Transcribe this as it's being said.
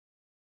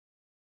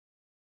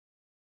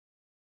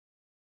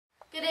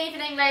Good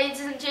evening, ladies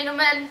and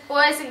gentlemen,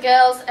 boys and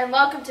girls, and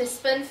welcome to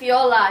Spin for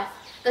Your Life,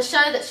 the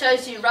show that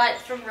shows you right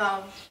from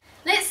wrong.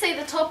 Let's see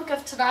the topic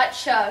of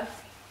tonight's show.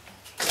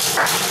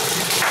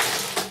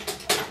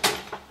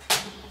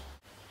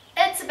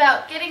 It's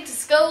about getting to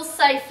school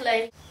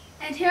safely.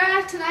 And here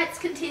are tonight's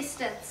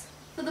contestants.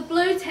 For the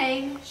blue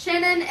team,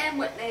 Shannon and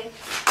Whitney.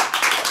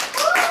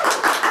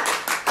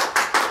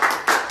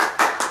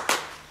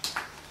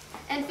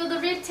 And for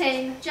the red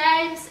team,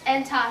 James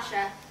and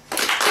Tasha.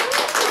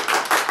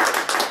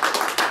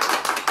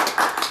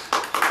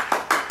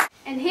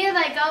 And here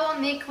they go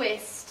on their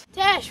quest.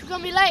 Tash, we're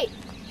gonna be late.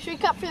 Should we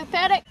cut through the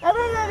paddock? I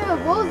don't know if there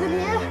are wolves in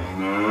here.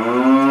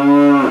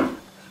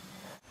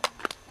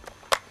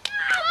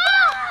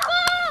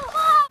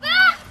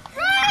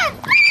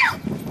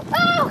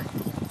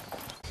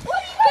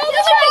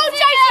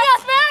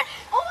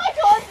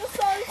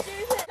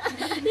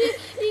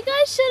 You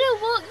guys should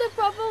have walked the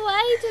proper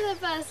way to the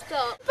bus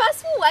stop. The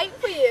bus will wait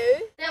for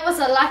you. That was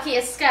a lucky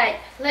escape.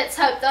 Let's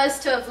hope those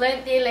two have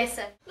learnt their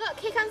lesson. Look,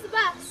 here comes the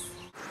bus.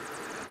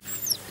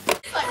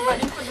 Like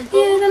running for the ball.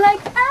 Yeah, they're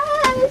like,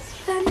 it's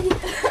funny.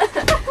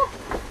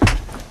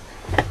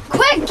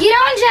 Quick, get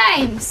on,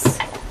 James.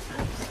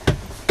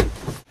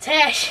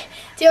 Tash,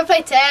 do you want to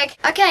play tag?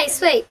 Okay,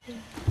 sweet.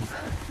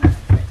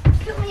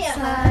 Come here.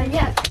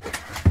 Yeah.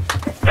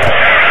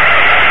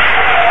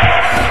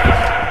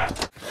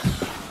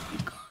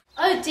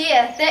 Oh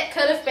dear, that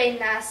could have been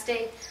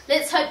nasty.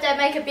 Let's hope they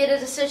make a better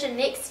decision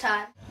next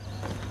time.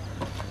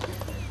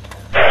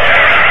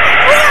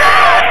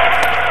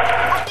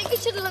 I think you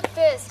should have looked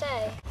first,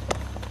 eh?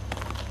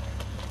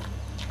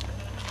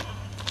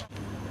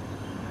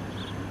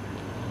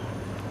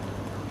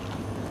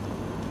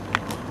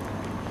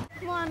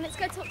 Come on, let's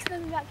go talk to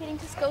them about getting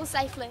to school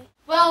safely.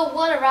 Well,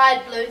 what a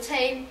ride, blue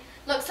team.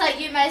 Looks like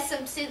you made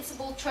some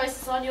sensible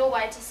choices on your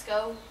way to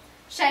school.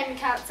 Shame we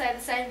can't say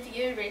the same for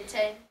you, red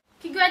team.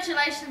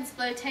 Congratulations,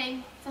 blue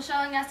team, for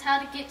showing us how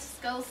to get to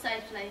school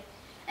safely.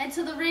 And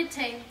to the red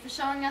team for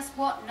showing us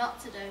what not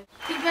to do.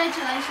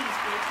 Congratulations,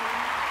 blue team.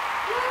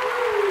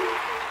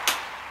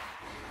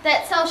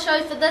 That's our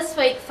show for this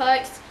week,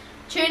 folks.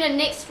 Tune in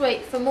next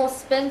week for more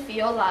Spin for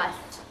Your Life.